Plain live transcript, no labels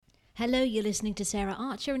Hello, you're listening to Sarah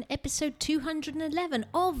Archer and episode 211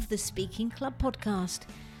 of the Speaking Club podcast.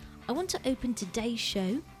 I want to open today's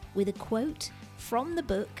show with a quote from the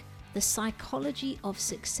book The Psychology of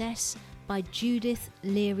Success by Judith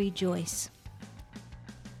Leary Joyce.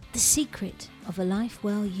 The secret of a life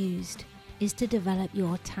well used is to develop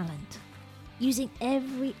your talent, using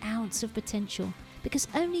every ounce of potential, because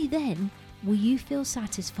only then will you feel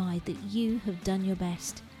satisfied that you have done your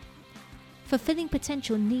best. Fulfilling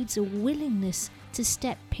potential needs a willingness to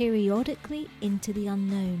step periodically into the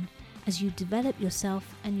unknown as you develop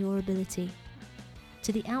yourself and your ability.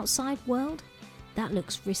 To the outside world, that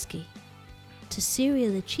looks risky. To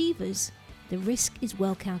serial achievers, the risk is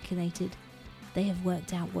well calculated. They have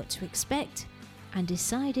worked out what to expect and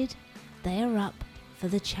decided they are up for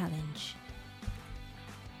the challenge.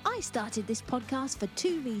 I started this podcast for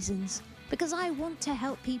two reasons. Because I want to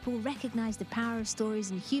help people recognise the power of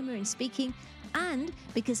stories and humour in speaking, and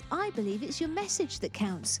because I believe it's your message that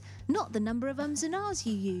counts, not the number of ums and ahs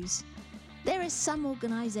you use. There are some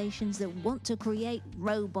organisations that want to create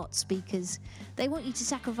robot speakers. They want you to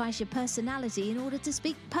sacrifice your personality in order to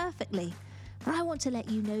speak perfectly. But I want to let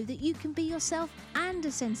you know that you can be yourself and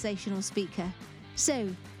a sensational speaker. So,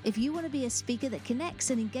 if you want to be a speaker that connects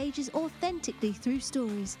and engages authentically through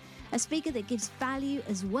stories, a speaker that gives value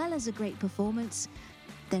as well as a great performance,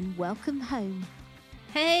 then welcome home.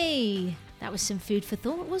 Hey, that was some food for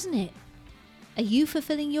thought, wasn't it? Are you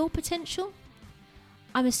fulfilling your potential?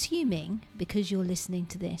 I'm assuming, because you're listening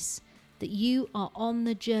to this, that you are on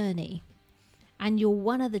the journey and you're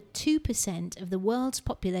one of the 2% of the world's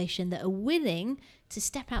population that are willing to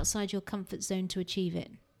step outside your comfort zone to achieve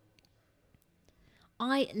it.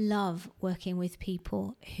 I love working with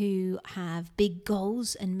people who have big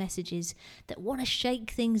goals and messages that want to shake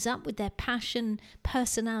things up with their passion,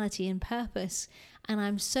 personality and purpose. And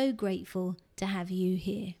I'm so grateful to have you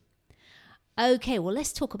here. Okay, well,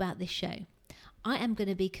 let's talk about this show. I am going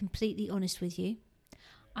to be completely honest with you.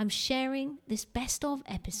 I'm sharing this best of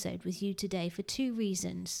episode with you today for two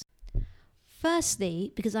reasons.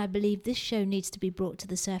 Firstly, because I believe this show needs to be brought to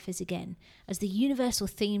the surface again, as the universal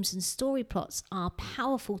themes and story plots are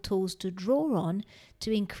powerful tools to draw on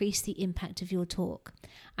to increase the impact of your talk.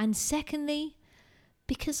 And secondly,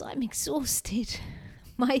 because I'm exhausted.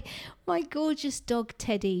 My gorgeous dog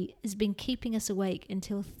Teddy has been keeping us awake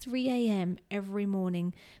until 3 a.m. every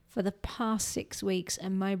morning for the past 6 weeks,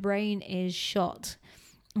 and my brain is shot.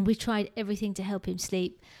 We tried everything to help him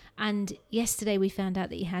sleep. And yesterday we found out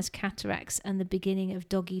that he has cataracts and the beginning of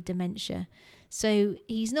doggy dementia. So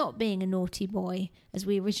he's not being a naughty boy, as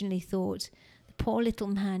we originally thought. The poor little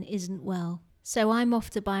man isn't well. So I'm off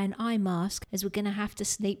to buy an eye mask, as we're going to have to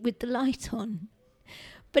sleep with the light on.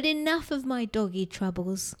 But enough of my doggy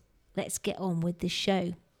troubles. Let's get on with this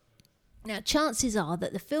show. Now, chances are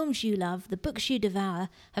that the films you love, the books you devour,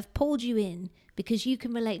 have pulled you in because you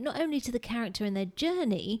can relate not only to the character and their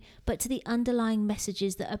journey, but to the underlying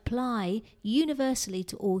messages that apply universally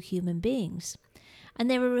to all human beings. And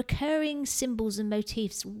there are recurring symbols and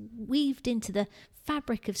motifs weaved into the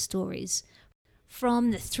fabric of stories,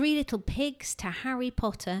 from the Three Little Pigs to Harry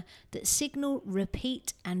Potter, that signal,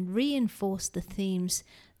 repeat and reinforce the themes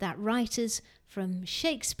that writers from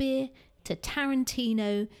Shakespeare to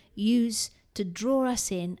Tarantino use to draw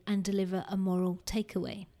us in and deliver a moral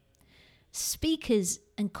takeaway. Speakers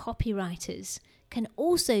and copywriters can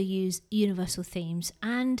also use universal themes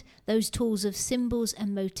and those tools of symbols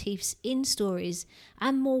and motifs in stories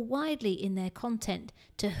and more widely in their content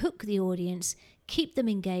to hook the audience, keep them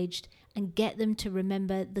engaged, and get them to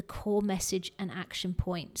remember the core message and action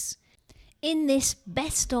points. In this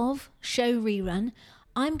best of show rerun,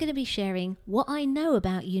 I'm going to be sharing what I know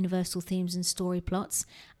about universal themes and story plots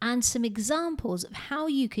and some examples of how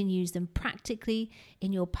you can use them practically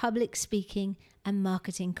in your public speaking and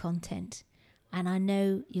marketing content. And I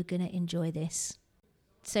know you're going to enjoy this.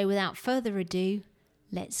 So without further ado,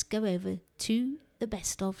 let's go over to the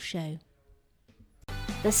best of show.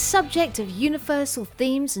 The subject of universal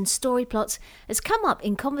themes and story plots has come up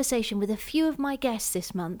in conversation with a few of my guests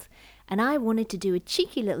this month, and I wanted to do a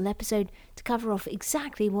cheeky little episode to cover off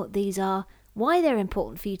exactly what these are, why they're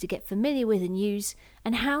important for you to get familiar with and use,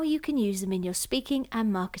 and how you can use them in your speaking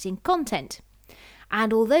and marketing content.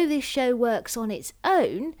 And although this show works on its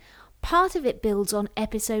own, part of it builds on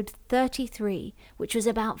episode 33, which was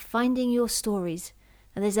about finding your stories.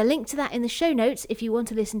 And there's a link to that in the show notes if you want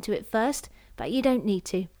to listen to it first, but you don't need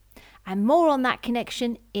to. And more on that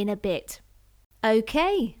connection in a bit.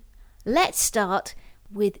 Okay, let's start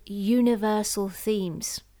with universal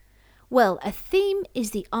themes. Well, a theme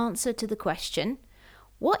is the answer to the question,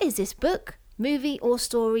 what is this book, movie or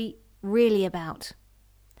story really about?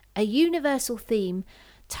 A universal theme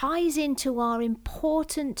ties into our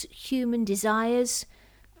important human desires,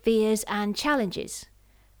 fears, and challenges.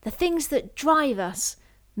 The things that drive us,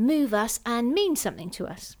 move us, and mean something to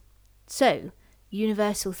us. So,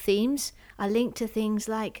 universal themes are linked to things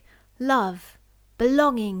like love,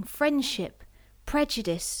 belonging, friendship,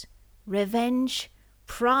 prejudice, revenge,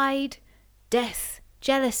 pride, death,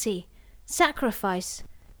 jealousy, sacrifice,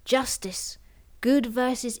 justice, good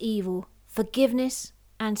versus evil, forgiveness,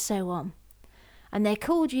 and so on. And they're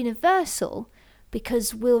called universal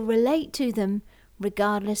because we'll relate to them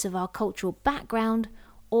regardless of our cultural background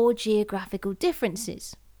or geographical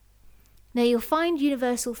differences. Now, you'll find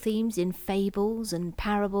universal themes in fables and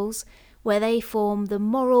parables where they form the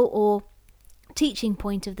moral or teaching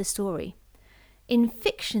point of the story. In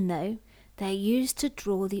fiction, though, they're used to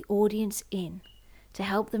draw the audience in, to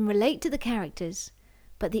help them relate to the characters,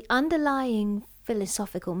 but the underlying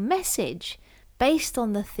philosophical message based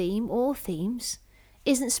on the theme or themes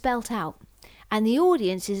isn't spelt out, and the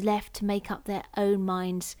audience is left to make up their own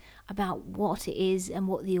minds about what it is and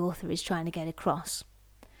what the author is trying to get across.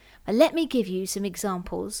 But let me give you some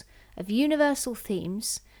examples of universal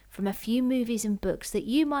themes from a few movies and books that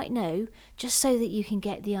you might know, just so that you can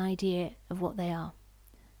get the idea of what they are.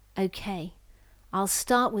 Okay, I'll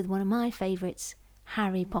start with one of my favourites,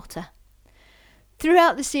 Harry Potter.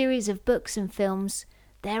 Throughout the series of books and films,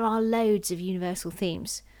 there are loads of universal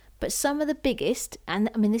themes, but some of the biggest, and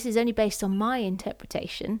I mean this is only based on my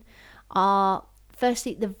interpretation, are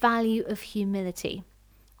firstly the value of humility.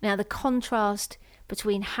 Now, the contrast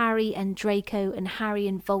between Harry and Draco and Harry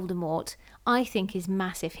and Voldemort, I think, is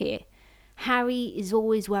massive here. Harry is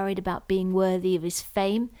always worried about being worthy of his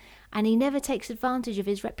fame, and he never takes advantage of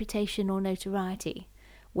his reputation or notoriety,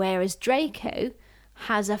 whereas Draco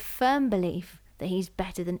has a firm belief that he's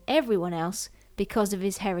better than everyone else because of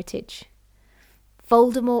his heritage.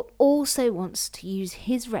 Voldemort also wants to use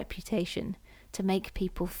his reputation to make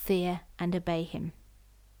people fear and obey him.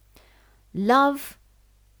 Love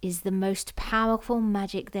is the most powerful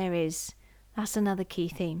magic there is. That's another key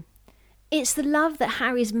theme. It's the love that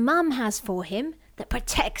Harry's mum has for him that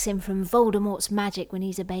protects him from Voldemort's magic when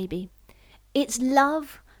he's a baby. It's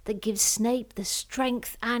love that gives Snape the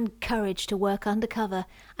strength and courage to work undercover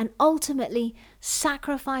and ultimately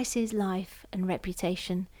sacrifice his life and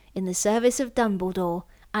reputation in the service of Dumbledore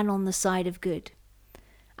and on the side of good.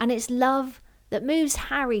 And it's love that moves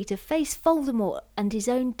Harry to face Voldemort and his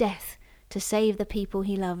own death to save the people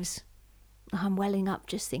he loves. I'm welling up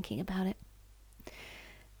just thinking about it.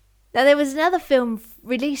 Now, there was another film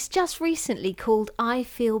released just recently called I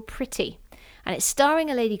Feel Pretty, and it's starring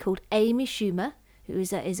a lady called Amy Schumer, who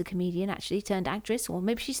is a comedian actually turned actress, or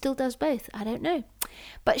maybe she still does both, I don't know.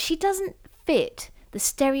 But she doesn't fit the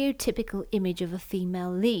stereotypical image of a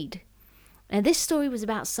female lead. Now, this story was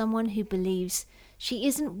about someone who believes she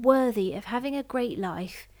isn't worthy of having a great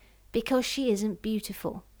life because she isn't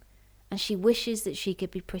beautiful, and she wishes that she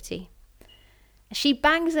could be pretty. She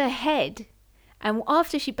bangs her head, and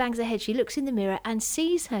after she bangs her head, she looks in the mirror and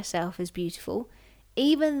sees herself as beautiful,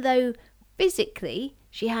 even though physically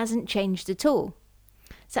she hasn't changed at all.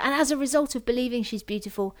 And as a result of believing she's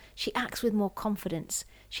beautiful, she acts with more confidence.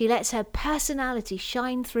 She lets her personality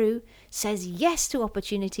shine through, says yes to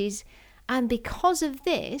opportunities, and because of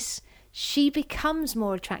this, she becomes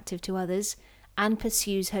more attractive to others and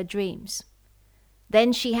pursues her dreams.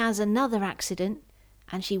 Then she has another accident,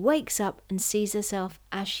 and she wakes up and sees herself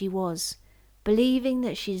as she was, believing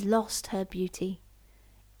that she's lost her beauty.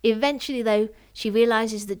 Eventually, though, she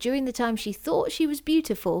realizes that during the time she thought she was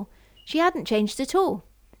beautiful, she hadn't changed at all.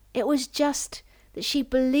 It was just that she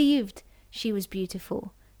believed she was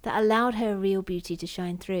beautiful that allowed her real beauty to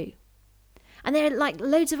shine through. And there are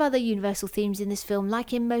loads of other universal themes in this film,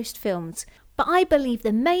 like in most films. But I believe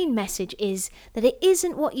the main message is that it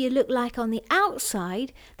isn't what you look like on the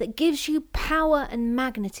outside that gives you power and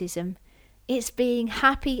magnetism. It's being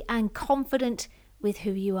happy and confident with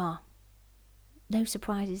who you are. No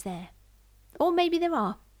surprises there. Or maybe there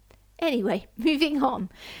are. Anyway, moving on.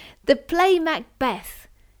 The play Macbeth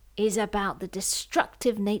is about the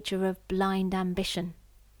destructive nature of blind ambition.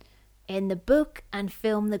 In the book and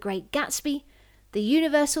film The Great Gatsby, the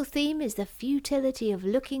universal theme is the futility of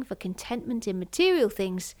looking for contentment in material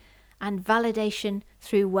things and validation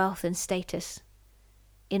through wealth and status.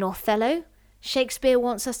 In Othello, Shakespeare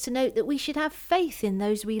wants us to note that we should have faith in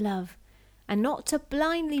those we love and not to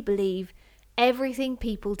blindly believe everything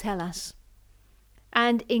people tell us.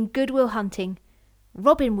 And in Good Will Hunting,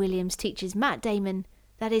 Robin Williams teaches Matt Damon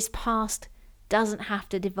that his past doesn't have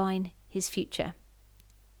to define his future.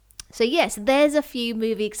 So yes, there's a few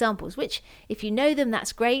movie examples, which if you know them,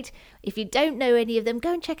 that's great. If you don't know any of them,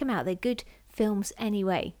 go and check them out. They're good films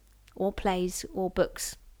anyway, or plays, or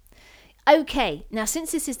books. Okay, now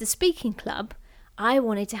since this is the speaking club, I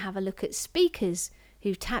wanted to have a look at speakers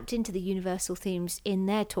who've tapped into the universal themes in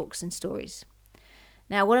their talks and stories.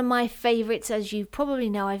 Now, one of my favourites, as you probably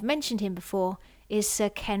know, I've mentioned him before, is Sir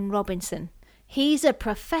Ken Robinson. He's a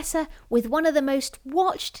professor with one of the most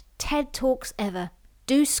watched TED Talks ever.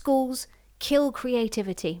 Do schools kill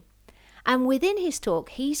creativity? And within his talk,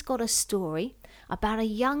 he's got a story about a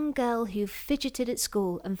young girl who fidgeted at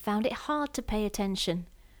school and found it hard to pay attention.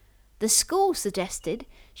 The school suggested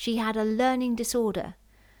she had a learning disorder,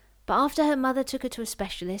 but after her mother took her to a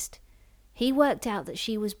specialist, he worked out that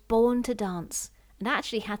she was born to dance and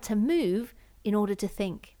actually had to move in order to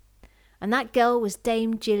think. And that girl was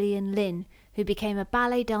Dame Gillian Lynne, who became a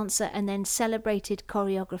ballet dancer and then celebrated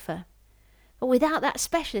choreographer. But without that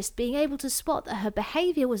specialist being able to spot that her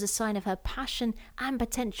behaviour was a sign of her passion and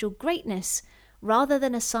potential greatness, rather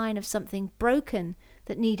than a sign of something broken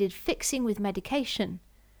that needed fixing with medication,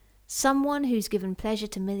 someone who's given pleasure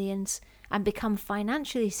to millions and become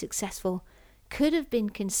financially successful could have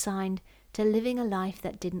been consigned to living a life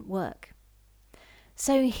that didn't work.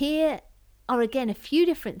 So here are again a few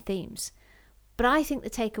different themes, but I think the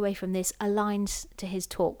takeaway from this aligns to his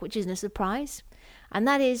talk, which isn't a surprise. And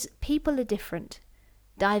that is, people are different.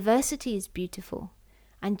 Diversity is beautiful.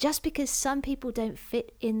 And just because some people don't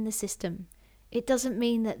fit in the system, it doesn't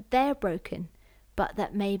mean that they're broken, but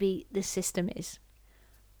that maybe the system is.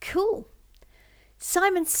 Cool.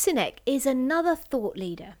 Simon Sinek is another thought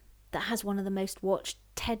leader that has one of the most watched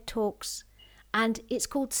TED Talks. And it's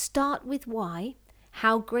called Start With Why: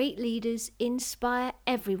 How Great Leaders Inspire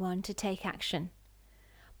Everyone to Take Action.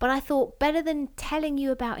 But I thought better than telling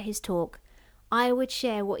you about his talk, I would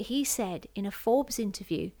share what he said in a Forbes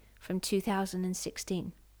interview from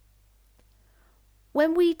 2016.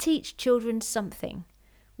 When we teach children something,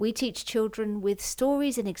 we teach children with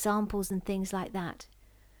stories and examples and things like that.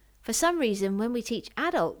 For some reason, when we teach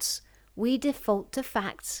adults, we default to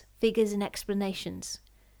facts, figures and explanations.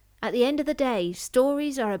 At the end of the day,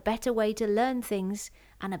 stories are a better way to learn things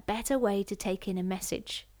and a better way to take in a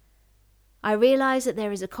message. I realise that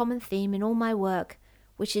there is a common theme in all my work,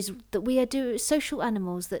 which is that we are social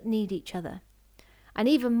animals that need each other. And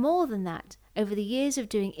even more than that, over the years of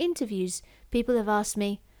doing interviews, people have asked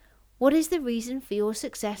me, what is the reason for your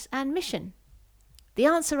success and mission? The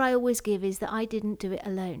answer I always give is that I didn't do it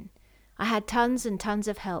alone. I had tons and tons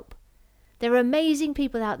of help. There are amazing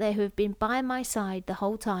people out there who have been by my side the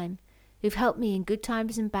whole time, who've helped me in good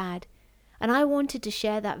times and bad, and I wanted to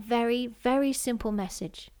share that very, very simple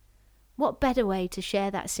message. What better way to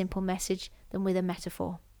share that simple message than with a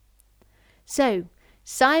metaphor? So,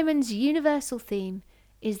 Simon's universal theme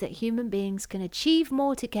is that human beings can achieve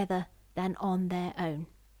more together than on their own.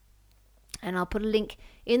 And I'll put a link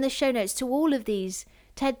in the show notes to all of these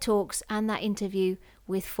TED Talks and that interview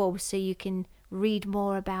with Forbes so you can read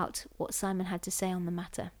more about what Simon had to say on the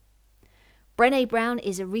matter. Brené Brown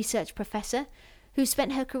is a research professor who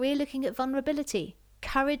spent her career looking at vulnerability,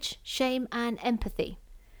 courage, shame and empathy,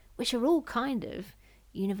 which are all kind of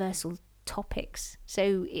universal topics.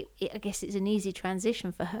 So I guess it's an easy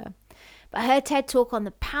transition for her. But her TED Talk on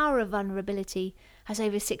the power of vulnerability has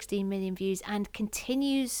over 16 million views and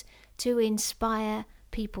continues to inspire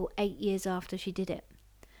people 8 years after she did it.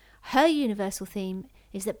 Her universal theme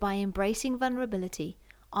is that by embracing vulnerability,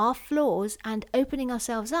 our flaws, and opening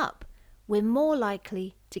ourselves up, we're more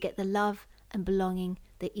likely to get the love and belonging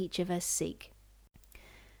that each of us seek.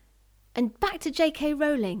 And back to J.K.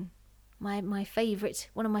 Rowling, my favourite,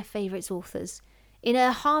 one of my favourite authors. In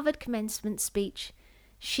her Harvard commencement speech,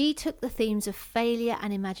 she took the themes of failure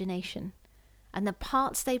and imagination and the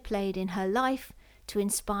parts they played in her life to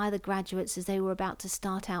inspire the graduates as they were about to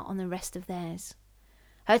start out on the rest of theirs.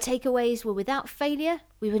 Her takeaways were, without failure,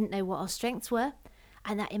 we wouldn't know what our strengths were,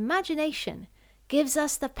 and that imagination gives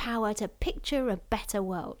us the power to picture a better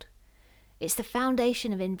world. It's the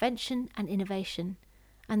foundation of invention and innovation,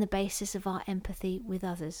 and the basis of our empathy with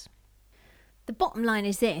others. The bottom line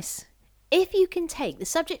is this: if you can take the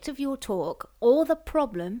subject of your talk or the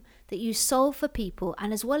problem that you solve for people,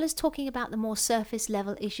 and as well as talking about the more surface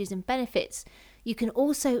level issues and benefits, you can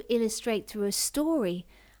also illustrate through a story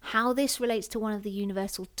how this relates to one of the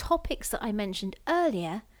universal topics that I mentioned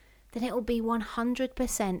earlier, then it will be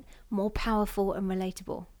 100% more powerful and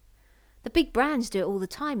relatable. The big brands do it all the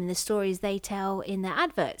time in the stories they tell in their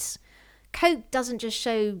adverts. Coke doesn't just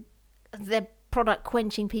show their product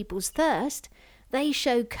quenching people's thirst, they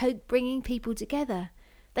show Coke bringing people together.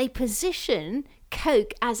 They position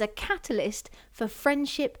Coke as a catalyst for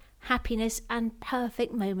friendship, happiness, and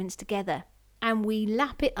perfect moments together. And we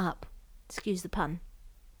lap it up. Excuse the pun.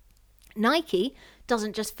 Nike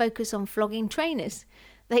doesn't just focus on flogging trainers.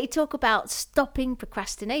 They talk about stopping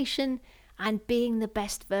procrastination and being the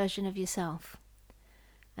best version of yourself.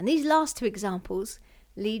 And these last two examples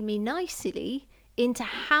lead me nicely into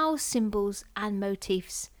how symbols and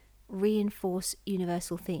motifs reinforce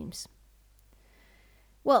universal themes.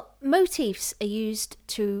 Well, motifs are used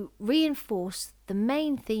to reinforce the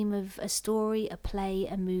main theme of a story, a play,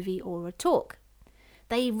 a movie, or a talk.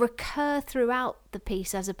 They recur throughout the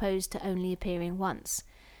piece as opposed to only appearing once,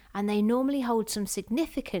 and they normally hold some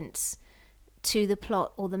significance to the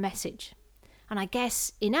plot or the message. And I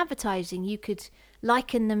guess in advertising you could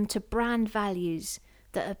liken them to brand values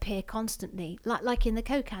that appear constantly, like in the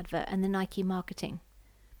Coke advert and the Nike marketing.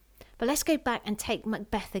 But let's go back and take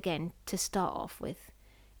Macbeth again to start off with.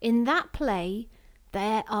 In that play,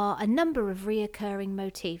 there are a number of reoccurring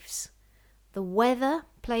motifs. The weather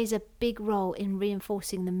plays a big role in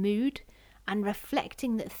reinforcing the mood and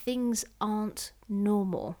reflecting that things aren't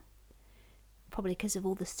normal. Probably because of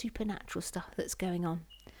all the supernatural stuff that's going on.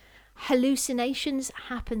 Hallucinations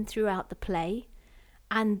happen throughout the play,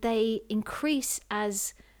 and they increase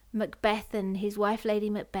as Macbeth and his wife Lady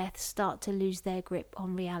Macbeth start to lose their grip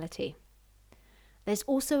on reality. There's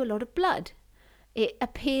also a lot of blood. It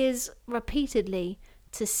appears repeatedly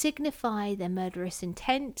to signify their murderous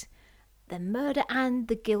intent, the murder and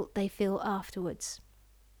the guilt they feel afterwards.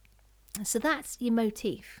 So that's your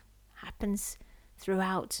motif. Happens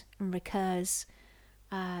throughout and recurs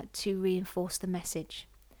to reinforce the message.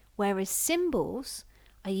 Whereas symbols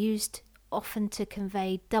are used often to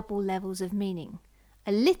convey double levels of meaning.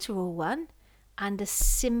 A literal one and a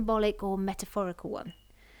symbolic or metaphorical one.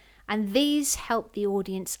 And these help the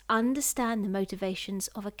audience understand the motivations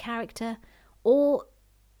of a character or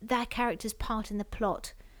that character's part in the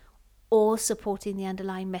plot, or supporting the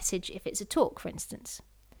underlying message if it's a talk, for instance.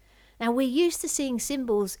 Now, we're used to seeing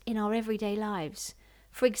symbols in our everyday lives.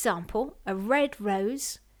 For example, a red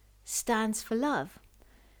rose stands for love.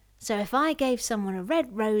 So if I gave someone a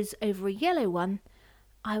red rose over a yellow one,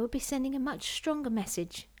 I would be sending a much stronger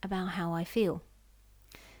message about how I feel.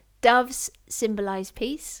 Doves symbolize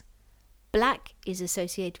peace. Black is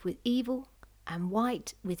associated with evil, and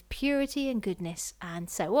white with purity and goodness, and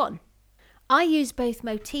so on. I use both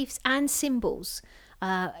motifs and symbols,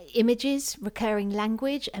 images, recurring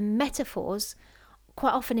language, and metaphors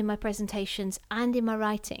quite often in my presentations and in my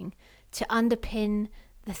writing to underpin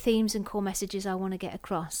the themes and core messages I want to get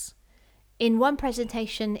across. In one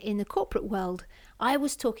presentation in the corporate world, I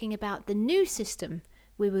was talking about the new system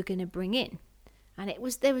we were going to bring in. And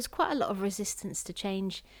there was quite a lot of resistance to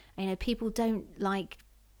change. People don't like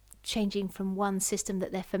changing from one system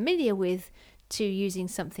that they're familiar with to using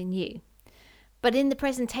something new. But in the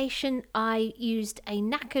presentation, I used a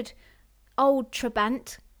knackered old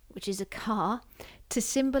Trabant, which is a car, to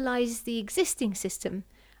symbolize the existing system,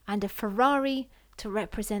 and a Ferrari to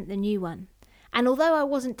represent the new one. And although I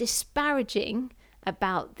wasn't disparaging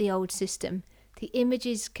about the old system, the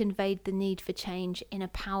images conveyed the need for change in a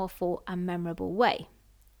powerful and memorable way.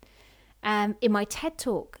 In my TED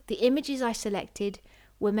Talk, the images I selected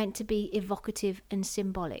were meant to be evocative and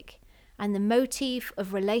symbolic. And the motif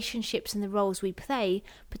of relationships and the roles we play,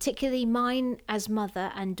 particularly mine as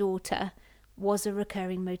mother and daughter, was a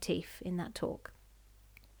recurring motif in that talk.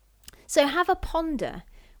 So have a ponder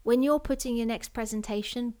when you're putting your next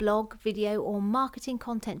presentation, blog, video, or marketing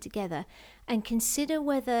content together, and consider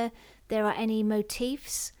whether there are any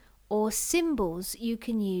motifs or symbols you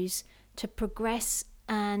can use to progress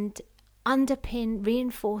and underpin,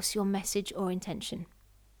 reinforce your message or intention.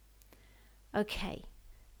 Okay,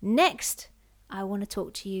 next I want to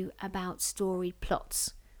talk to you about story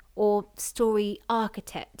plots, or story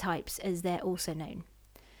archetypes as they're also known.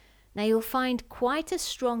 Now you'll find quite a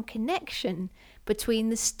strong connection between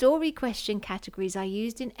the story question categories I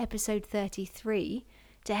used in episode 33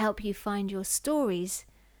 to help you find your stories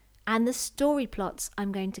and the story plots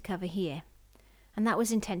I'm going to cover here. And that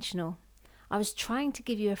was intentional. I was trying to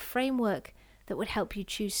give you a framework that would help you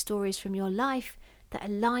choose stories from your life that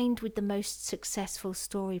aligned with the most successful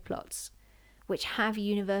story plots, which have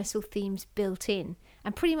universal themes built in,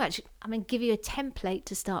 and pretty much give you a template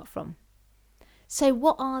to start from. So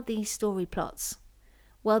what are these story plots?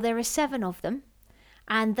 Well, there are 7 of them,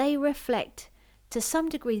 and they reflect to some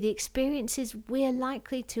degree the experiences we're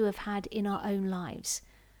likely to have had in our own lives.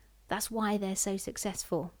 That's why they're so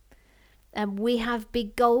successful. We have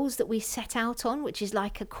big goals that we set out on, which is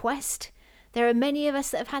like a quest. There are many of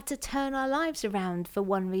us that have had to turn our lives around for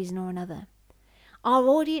one reason or another. Our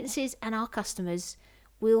audiences and our customers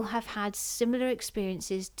will have had similar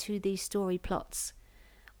experiences to these story plots.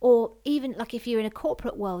 Or even like if you're in a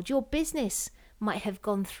corporate world, your business might have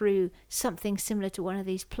gone through something similar to one of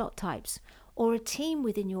these plot types, or a team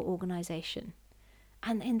within your organization.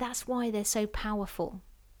 And that's why they're so powerful.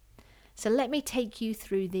 So let me take you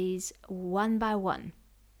through these one by one.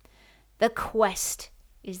 The quest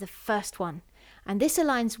is the first one, and this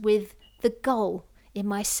aligns with the goal in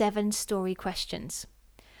my 7 story questions.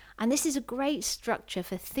 And this is a great structure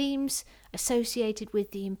for themes associated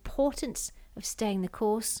with the importance of staying the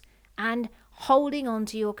course and holding on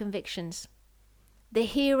to your convictions. The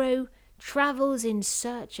hero travels in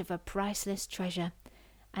search of a priceless treasure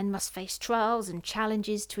and must face trials and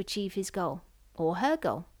challenges to achieve his goal, or her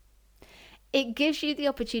goal. It gives you the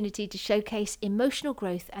opportunity to showcase emotional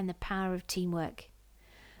growth and the power of teamwork.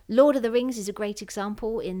 Lord of the Rings is a great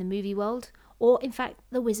example in the movie world, or in fact,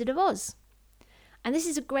 The Wizard of Oz. And this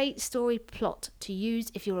is a great story plot to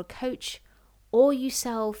use if you're a coach or you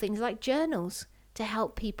sell things like journals to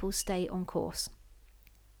help people stay on course.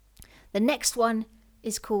 The next one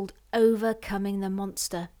is called Overcoming the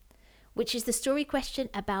Monster, which is the story question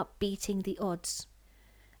about beating the odds.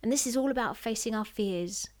 And this is all about facing our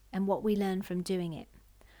fears and what we learn from doing it.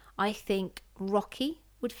 I think Rocky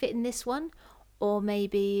would fit in this one, or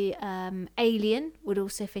maybe Alien would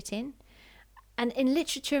also fit in. And in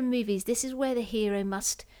literature and movies, this is where the hero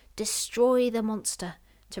must destroy the monster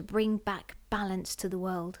to bring back balance to the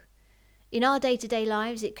world. In our day-to-day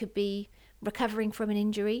lives, it could be recovering from an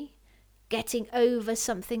injury, getting over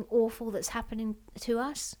something awful that's happening to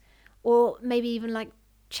us, or maybe even like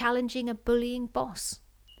challenging a bullying boss.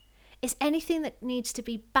 It's anything that needs to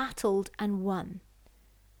be battled and won.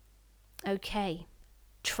 Okay,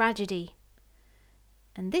 tragedy.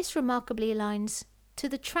 And this remarkably aligns to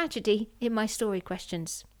the tragedy in my story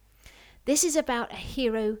questions. This is about a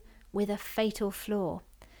hero with a fatal flaw,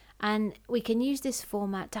 and we can use this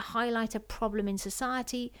format to highlight a problem in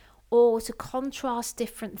society or to contrast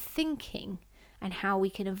different thinking and how we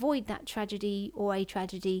can avoid that tragedy or a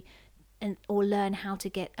tragedy or learn how to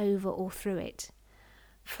get over or through it.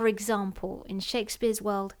 For example, in Shakespeare's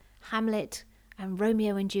world, Hamlet and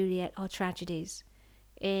Romeo and Juliet are tragedies.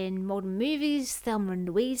 In modern movies, Thelma and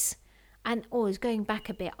Louise, and always going back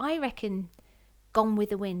a bit, I reckon Gone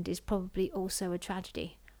with the Wind is probably also a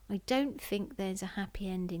tragedy. I don't think there's a happy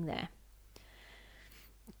ending there.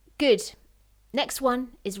 Good. Next one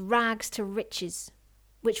is Rags to Riches,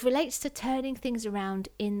 which relates to turning things around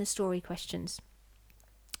in the story questions.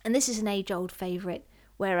 And this is an age-old favourite,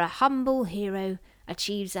 where a humble hero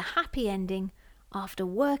achieves a happy ending after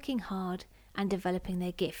working hard and developing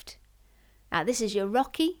their gift. Now, this is your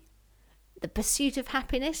Rocky, The Pursuit of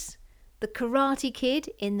Happiness, The Karate Kid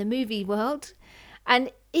in the movie world.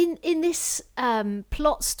 And in this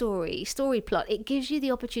story plot, it gives you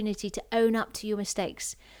the opportunity to own up to your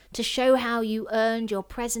mistakes, to show how you earned your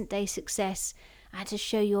present day success, and to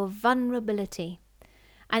show your vulnerability.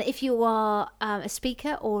 And if you are a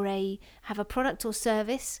speaker or have a product or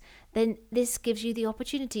service, then this gives you the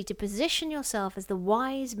opportunity to position yourself as the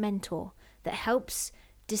wise mentor that helps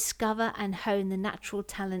discover and hone the natural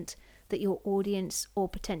talent that your audience or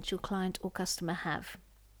potential client or customer have.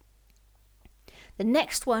 The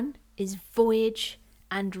next one is Voyage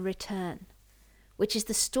and Return, which is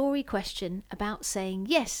the story question about saying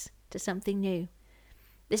yes to something new.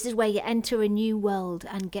 This is where you enter a new world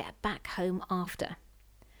and get back home after.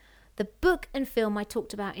 The book and film I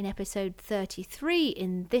talked about in episode 33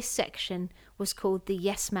 in this section was called The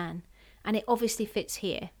Yes Man, and it obviously fits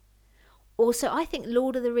here. Also, I think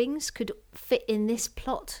Lord of the Rings could fit in this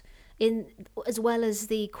plot as well as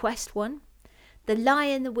the quest one. The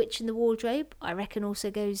Lion, the Witch and the Wardrobe, I reckon also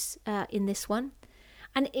goes in this one.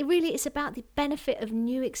 And it really is about the benefit of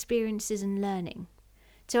new experiences and learning.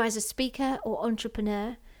 So as a speaker or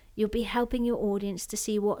entrepreneur, you'll be helping your audience to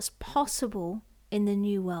see what's possible in the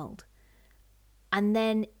new world. And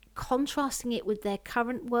then contrasting it with their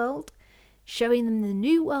current world, showing them the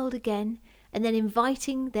new world again, and then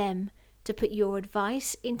inviting them to put your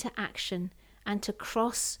advice into action and to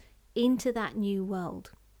cross into that new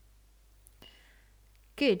world.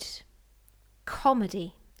 Good.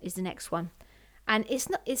 Comedy is the next one. And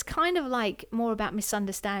it's kind of like more about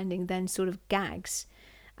misunderstanding than sort of gags.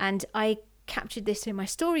 And I captured this in my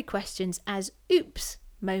story questions as oops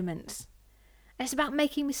moments. It's about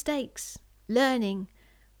making mistakes, learning,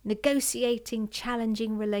 negotiating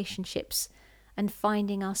challenging relationships, and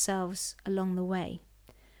finding ourselves along the way.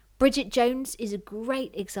 Bridget Jones is a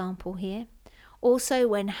great example here. Also,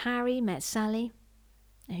 when Harry met Sally,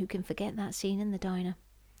 and who can forget that scene in the diner?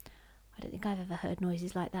 I don't think I've ever heard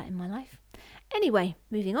noises like that in my life. Anyway,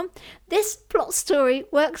 moving on. This plot story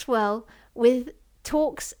works well with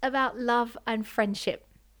talks about love and friendship.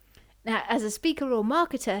 Now, as a speaker or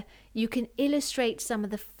marketer, you can illustrate some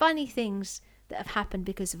of the funny things that have happened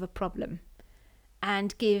because of a problem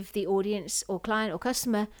and give the audience or client or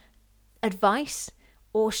customer advice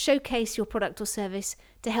or showcase your product or service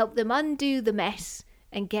to help them undo the mess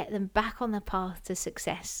and get them back on the path to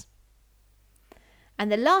success. And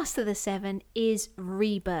the last of the 7 is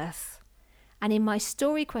rebirth. And in my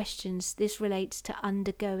story questions, this relates to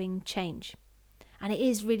undergoing change. And it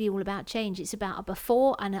is really all about change. It's about a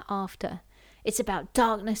before and an after. It's about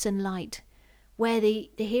darkness and light, where the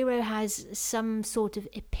hero has some sort of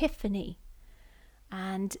epiphany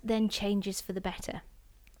and then changes for the better.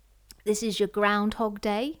 This is your Groundhog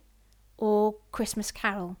Day or Christmas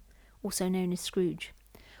Carol, also known as Scrooge.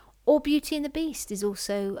 Or Beauty and the Beast is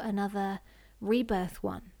also another rebirth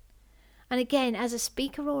one. And again, as a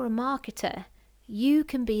speaker or a marketer, you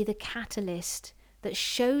can be the catalyst that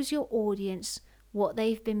shows your audience what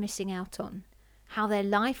they've been missing out on, how their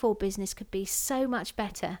life or business could be so much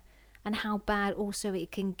better, and how bad also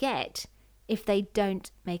it can get if they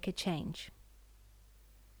don't make a change.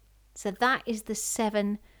 So that is the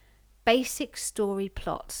 7 basic story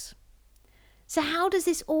plots. So how does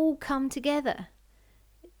this all come together?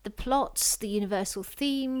 The plots, the universal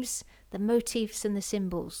themes, the motifs and the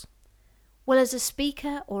symbols. Well, as a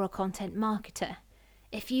speaker or a content marketer,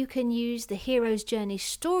 if you can use the hero's journey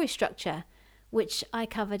story structure, which I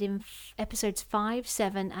covered in episodes 5,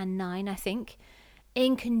 7 and 9, I think,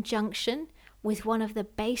 in conjunction with one of the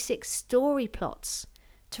basic story plots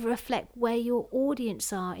to reflect where your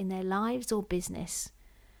audience are in their lives or business,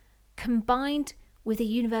 combined with a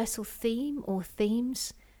universal theme or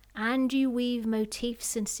themes, and you weave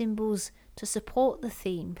motifs and symbols to support the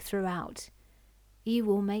theme throughout, you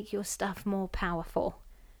will make your stuff more powerful,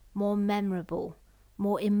 more memorable,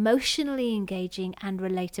 more emotionally engaging and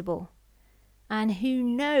relatable. And who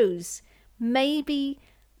knows, maybe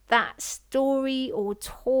that story or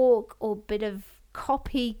talk or bit of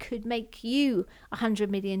copy could make you $100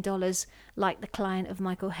 million like the client of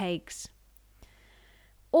Michael Higgs.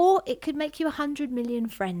 Or it could make you 100 million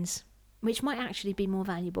friends, which might actually be more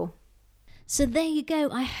valuable. So there you go.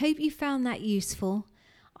 I hope you found that useful.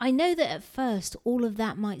 I know that at first all of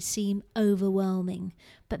that might seem overwhelming,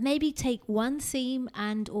 but maybe take one theme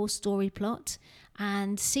and or story plot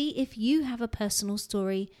and see if you have a personal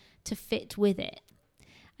story to fit with it.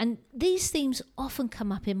 And these themes often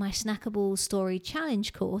come up in my Snackable Story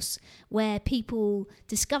Challenge course, where people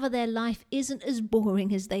discover their life isn't as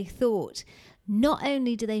boring as they thought. Not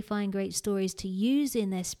only do they find great stories to use in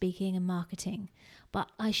their speaking and marketing,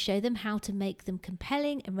 but I show them how to make them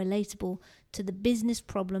compelling and relatable to the business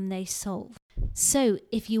problem they solve. So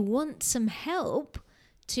if you want some help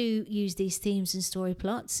to use these themes and story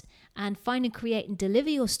plots and find and create and deliver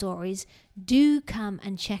your stories, do come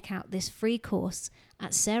and check out this free course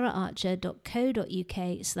at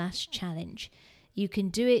saraharcher.co.uk/challenge. You can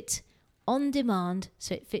do it on demand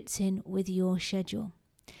so it fits in with your schedule.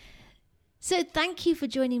 So thank you for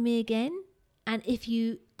joining me again. And if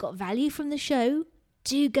you got value from the show,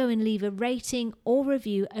 do go and leave a rating or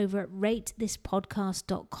review over at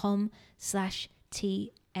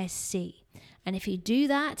ratethispodcast.com/TSC. And if you do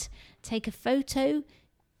that, take a photo,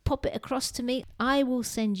 pop it across to me. I will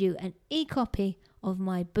send you an e-copy of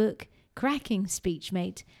my book, Cracking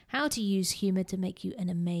Speechmate, How to Use Humour to Make You an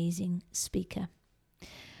Amazing Speaker.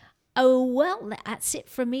 Oh, well, that's it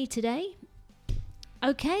from me today.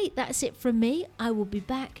 Okay, that's it from me. I will be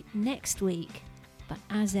back next week. But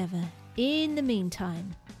as ever, in the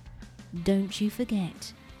meantime, don't you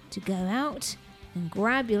forget to go out and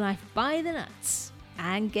grab your life by the nuts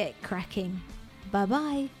and get cracking.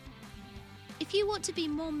 Bye-bye. If you want to be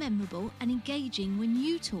more memorable and engaging when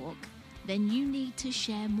you talk, then you need to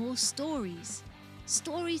share more stories.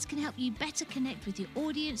 Stories can help you better connect with your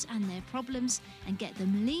audience and their problems and get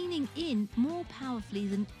them leaning in more powerfully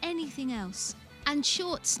than anything else. And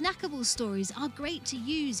short, snackable stories are great to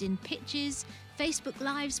use in pitches, Facebook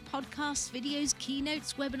Lives, podcasts, videos,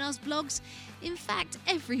 keynotes, webinars, blogs, in fact,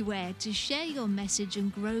 everywhere to share your message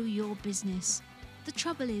and grow your business. The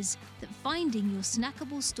trouble is that finding your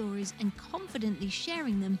snackable stories and confidently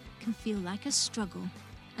sharing them can feel like a struggle.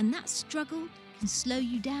 And that struggle can slow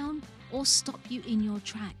you down or stop you in your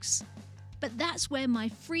tracks. But that's where my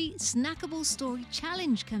free Snackable Story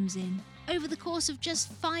Challenge comes in. Over the course of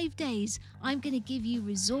just 5 days, I'm going to give you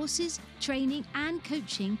resources, training and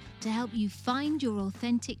coaching to help you find your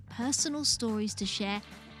authentic personal stories to share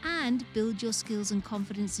and build your skills and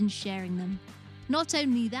confidence in sharing them. Not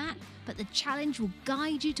only that, but the challenge will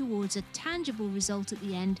guide you towards a tangible result at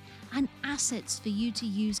the end and assets for you to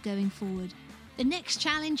use going forward. The next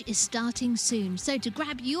challenge is starting soon, so to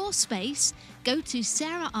grab your space, go to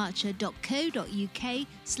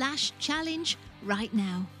saraharcher.co.uk/challenge right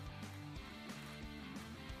now.